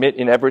should submit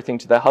in everything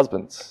to their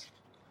husbands.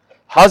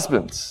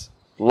 Husbands,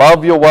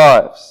 love your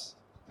wives,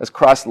 as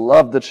Christ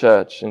loved the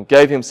church and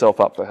gave himself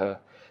up for her,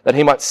 that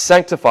he might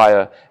sanctify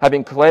her,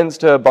 having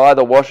cleansed her by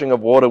the washing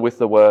of water with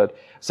the word,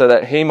 so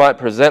that he might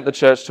present the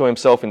church to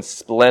himself in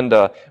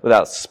splendor,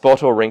 without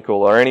spot or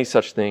wrinkle or any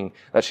such thing,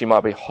 that she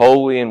might be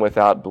holy and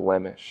without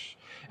blemish.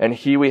 And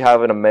here we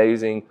have an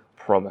amazing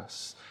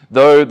promise.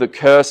 Though the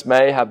curse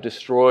may have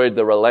destroyed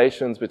the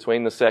relations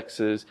between the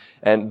sexes,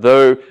 and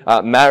though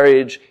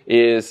marriage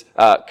is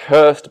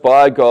cursed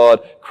by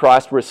God,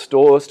 Christ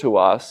restores to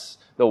us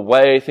the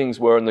way things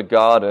were in the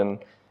garden.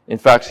 In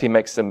fact, he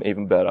makes them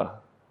even better.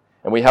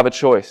 And we have a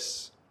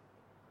choice.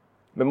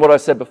 Remember what I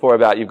said before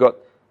about you've got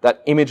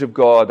that image of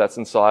God that's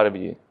inside of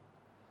you,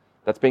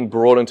 that's being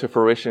brought into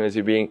fruition as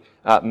you're being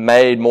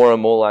made more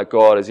and more like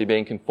God, as you're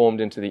being conformed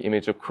into the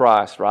image of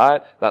Christ,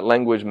 right? That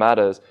language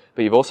matters.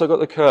 But you've also got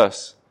the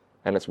curse,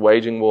 and it's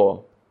waging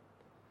war.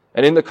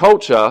 And in the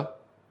culture,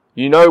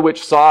 you know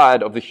which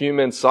side of the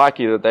human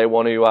psyche that they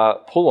want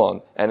to pull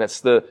on, and it's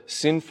the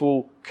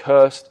sinful,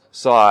 cursed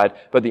side.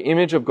 But the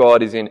image of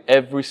God is in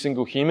every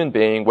single human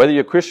being. Whether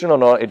you're Christian or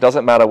not, it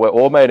doesn't matter. We're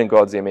all made in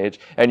God's image.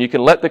 And you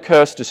can let the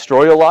curse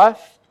destroy your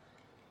life.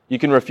 You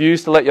can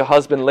refuse to let your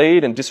husband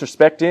lead and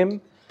disrespect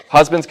him.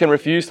 Husbands can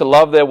refuse to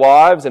love their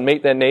wives and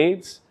meet their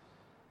needs.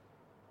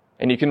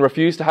 And you can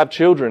refuse to have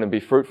children and be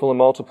fruitful and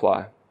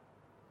multiply.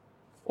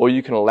 Or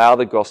you can allow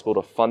the gospel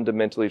to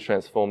fundamentally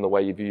transform the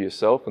way you view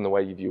yourself and the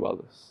way you view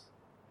others.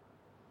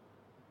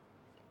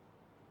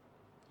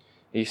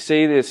 You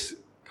see this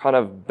kind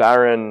of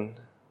barren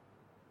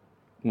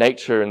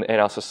nature in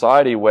our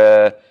society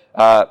where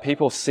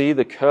people see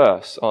the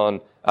curse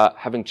on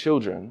having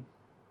children,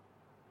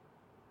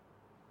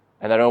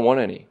 and they don't want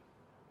any.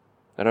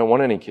 They don't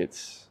want any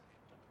kids.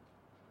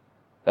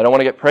 They don't want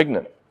to get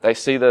pregnant. They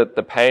see the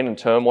pain and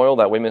turmoil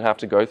that women have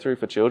to go through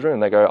for children,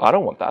 and they go, I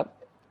don't want that.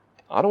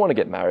 I don't want to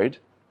get married.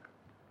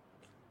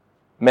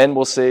 Men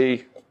will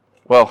see,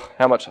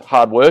 how much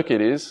hard work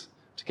it is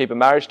to keep a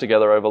marriage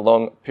together over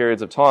long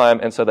periods of time,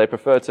 and so they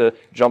prefer to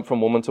jump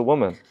from woman to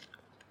woman.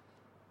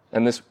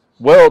 And this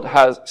world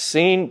has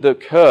seen the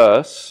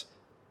curse,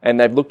 and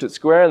they've looked it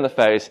square in the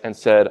face and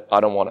said, I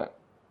don't want it.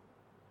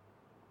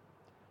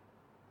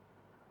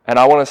 And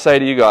I want to say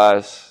to you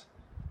guys,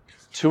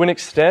 to an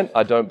extent,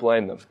 I don't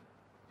blame them.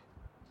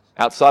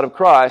 Outside of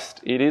Christ,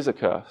 it is a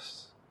curse.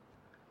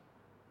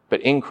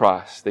 But in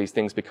Christ, these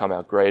things become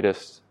our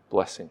greatest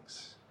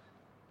blessings.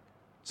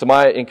 So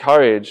my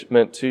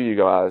encouragement to you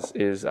guys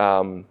is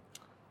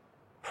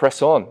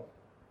press on.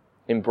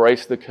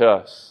 Embrace the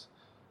curse.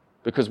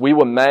 Because we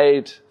were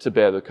made to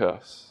bear the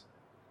curse.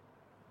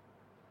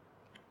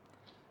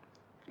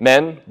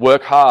 Men,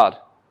 work hard.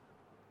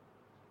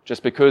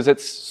 Just because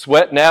it's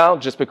sweat now,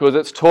 just because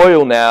it's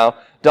toil now,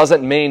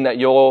 doesn't mean that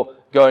you're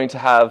going to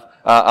have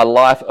a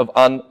life of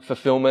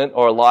unfulfillment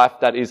or a life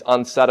that is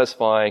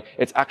unsatisfying.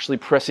 It's actually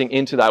pressing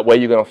into that where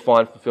you're going to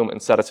find fulfillment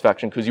and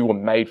satisfaction because you were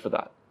made for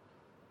that.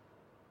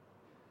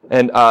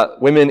 And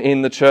women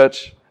in the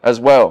church as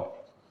well.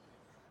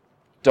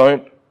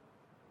 Don't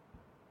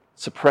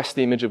suppress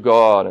the image of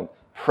God and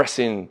press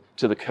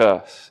into the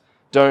curse.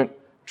 Don't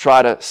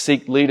try to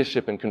seek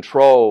leadership and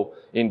control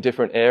in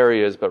different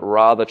areas, but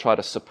rather try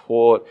to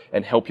support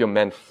and help your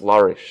men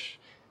flourish.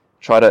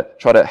 Try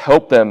to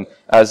help them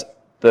as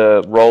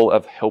the role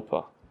of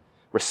helper.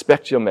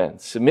 Respect your men,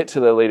 submit to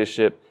their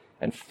leadership,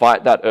 and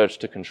fight that urge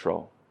to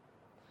control.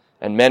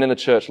 And men in the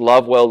church,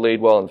 love well,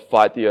 lead well, and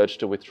fight the urge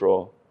to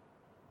withdraw.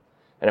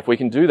 And if we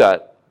can do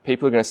that,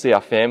 people are going to see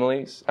our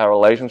families, our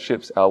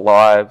relationships, our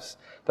lives.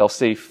 They'll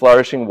see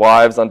flourishing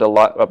wives under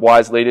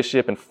wise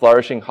leadership and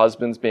flourishing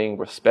husbands being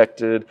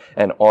respected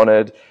and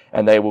honored,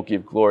 and they will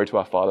give glory to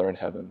our Father in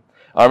heaven.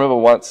 I remember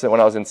once when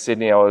I was in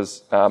Sydney, I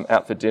was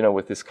out for dinner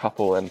with this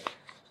couple, and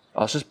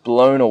I was just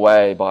blown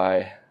away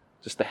by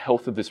just the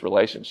health of this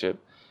relationship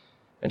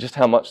and just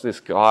how much this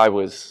guy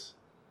was,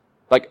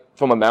 like,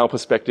 from a male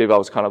perspective, I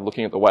was kind of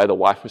looking at the way the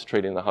wife was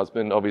treating the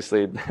husband.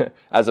 Obviously,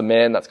 as a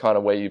man, that's kind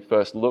of where you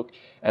first look.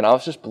 And I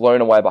was just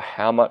blown away by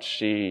how much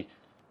she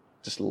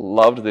just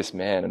loved this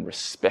man and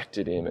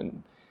respected him,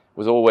 and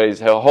was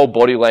always, her whole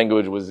body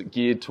language was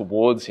geared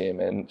towards him,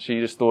 and she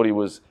just thought he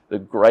was the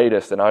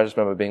greatest. And I just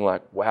remember being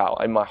like, wow,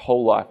 in my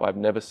whole life, I've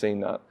never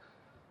seen that.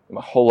 In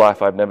my whole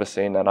life, I've never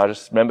seen that. And I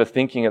just remember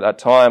thinking at that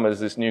time as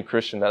this new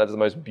Christian, that is the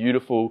most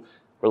beautiful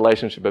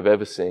relationship I've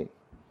ever seen.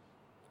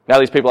 Now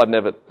these people I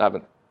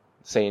haven't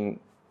seen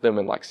them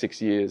in like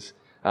 6 years.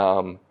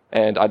 And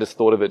I just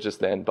thought of it just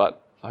then,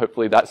 but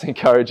hopefully that's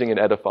encouraging and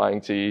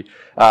edifying to you.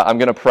 I'm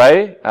going to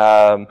pray,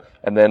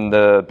 and then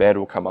the band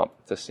will come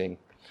up to sing.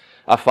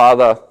 Our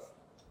Father,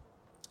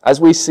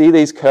 as we see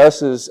these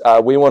curses,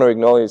 we want to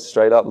acknowledge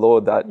straight up,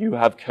 Lord, that you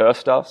have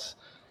cursed us,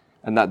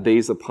 and that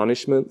these are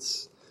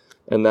punishments,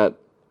 and that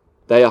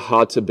they are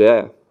hard to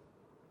bear.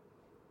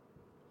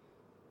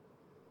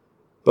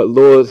 But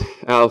Lord,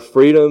 our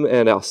freedom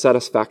and our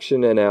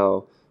satisfaction and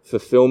our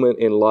fulfillment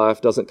in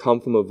life doesn't come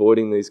from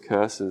avoiding these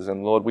curses.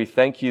 And Lord, we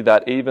thank you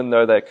that even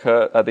though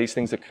these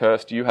things are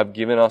cursed, you have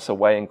given us a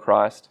way in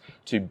Christ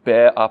to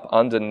bear up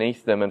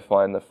underneath them and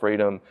find the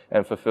freedom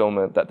and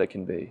fulfillment that there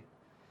can be.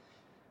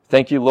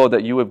 Thank you, Lord,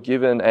 that you have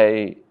given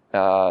a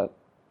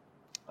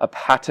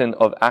pattern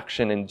of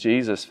action in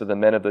Jesus for the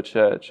men of the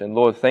church. And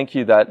Lord, thank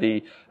you that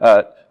the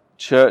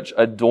church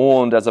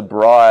adorned as a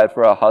bride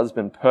for our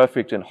husband,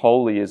 perfect and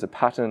holy, is a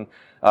pattern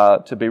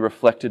to be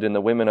reflected in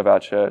the women of our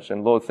church.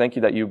 And Lord, thank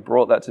you that you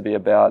brought that to be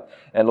about.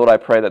 And Lord, I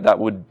pray that that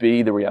would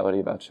be the reality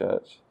of our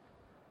church.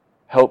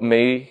 Help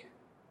me,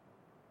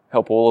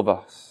 help all of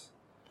us,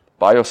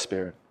 by your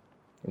Spirit.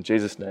 In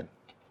Jesus' name,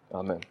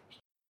 amen.